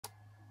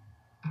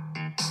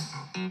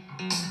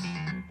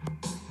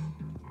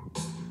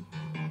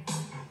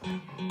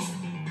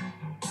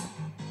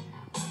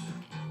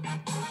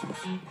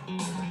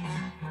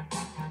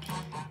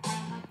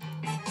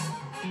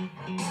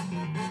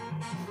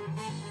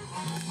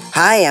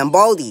Hi, I'm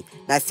Baldy.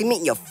 Nice to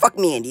meet you. Fuck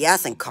me in the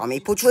ass and call me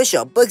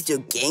Patricia. Books your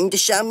game to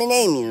shout my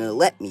name and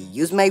let me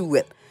use my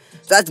whip.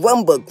 So that's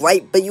one book,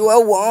 right? But you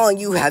are wrong.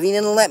 You haven't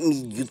even let me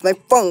use my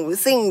phone to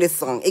sing this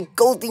song. It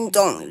goes ding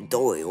dong. The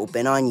door will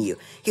open on you.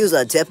 Here's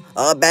a tip,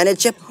 a bandit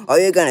chip. Are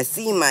you gonna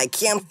see my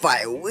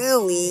campfire?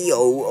 Willie?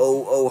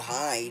 Oh,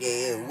 hi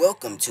there.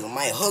 Welcome to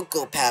my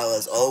hooker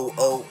palace.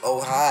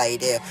 Oh, hi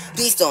there.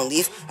 Please don't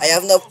leave. I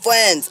have no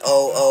friends.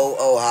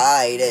 Oh,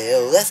 hi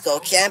there. Let's go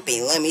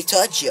camping. Let me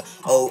touch you.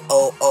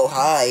 Oh,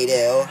 hi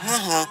there.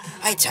 Haha,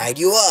 I tied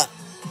you up.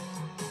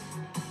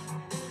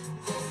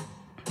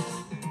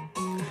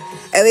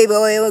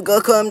 Everybody will go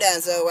come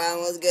dance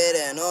around, let's get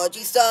an orgy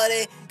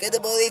started. Get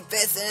the bully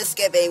fist and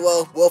escaping,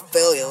 we'll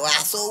fill your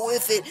asshole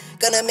with it.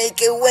 Gonna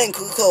make it win,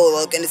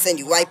 Coca-Cola, gonna send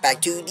you right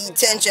back to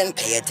detention.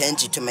 Pay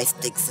attention to my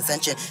stick's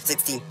ascension,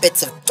 16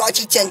 bits of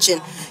dodgy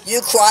tension. You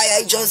cry,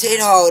 I just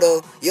hit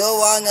harder. You're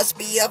wrong, I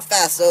speed up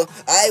faster.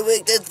 I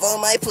rigged it for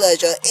my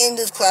pleasure. In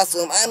this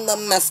classroom, I'm the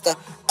master.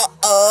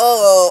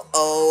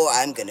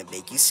 I'm gonna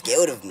make you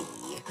scared of me.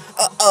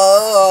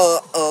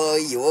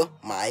 You're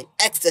my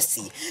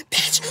ecstasy.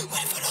 Bitch,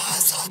 what if it all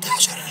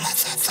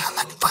sound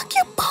like fuck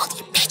your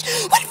body,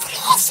 bitch? What if it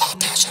all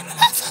sound like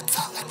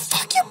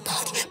fuck your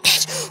body,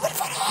 bitch? What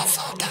if it all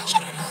sound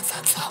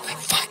like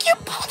fuck your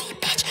body,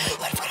 bitch?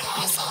 What if it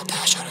all sound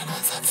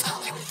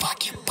like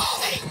fuck your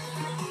body?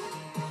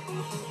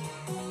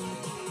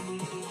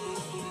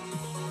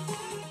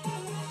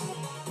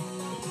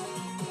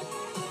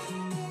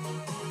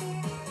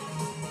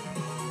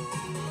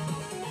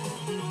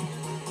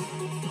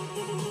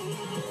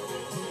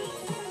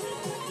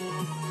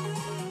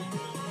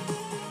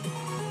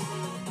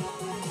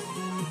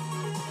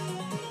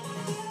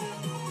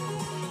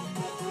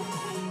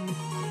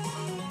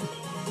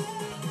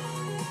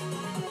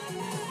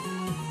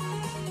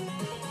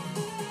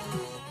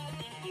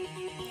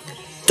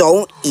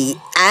 Don't eat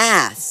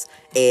ass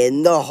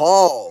in the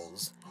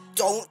halls.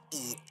 Don't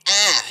eat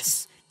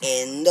ass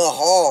in the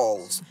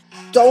halls.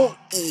 Don't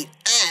eat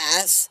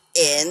ass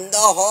in the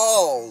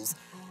halls.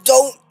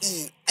 Don't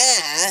eat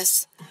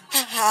ass.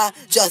 Haha,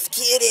 just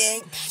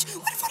kidding. Bitch,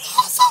 what if it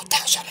all sound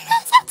like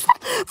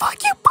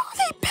fuck your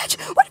body, bitch?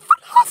 What if it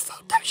all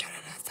sound like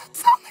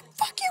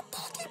fuck your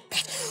body,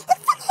 bitch? What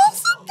if it all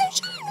sound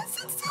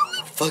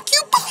like fuck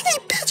your body,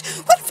 bitch?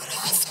 What if it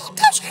all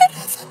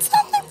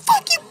sound like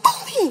fuck your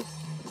body?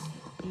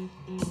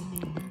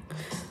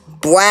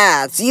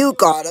 Brats, you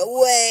got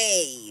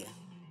away.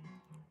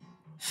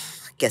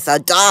 Guess I'll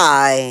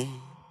die.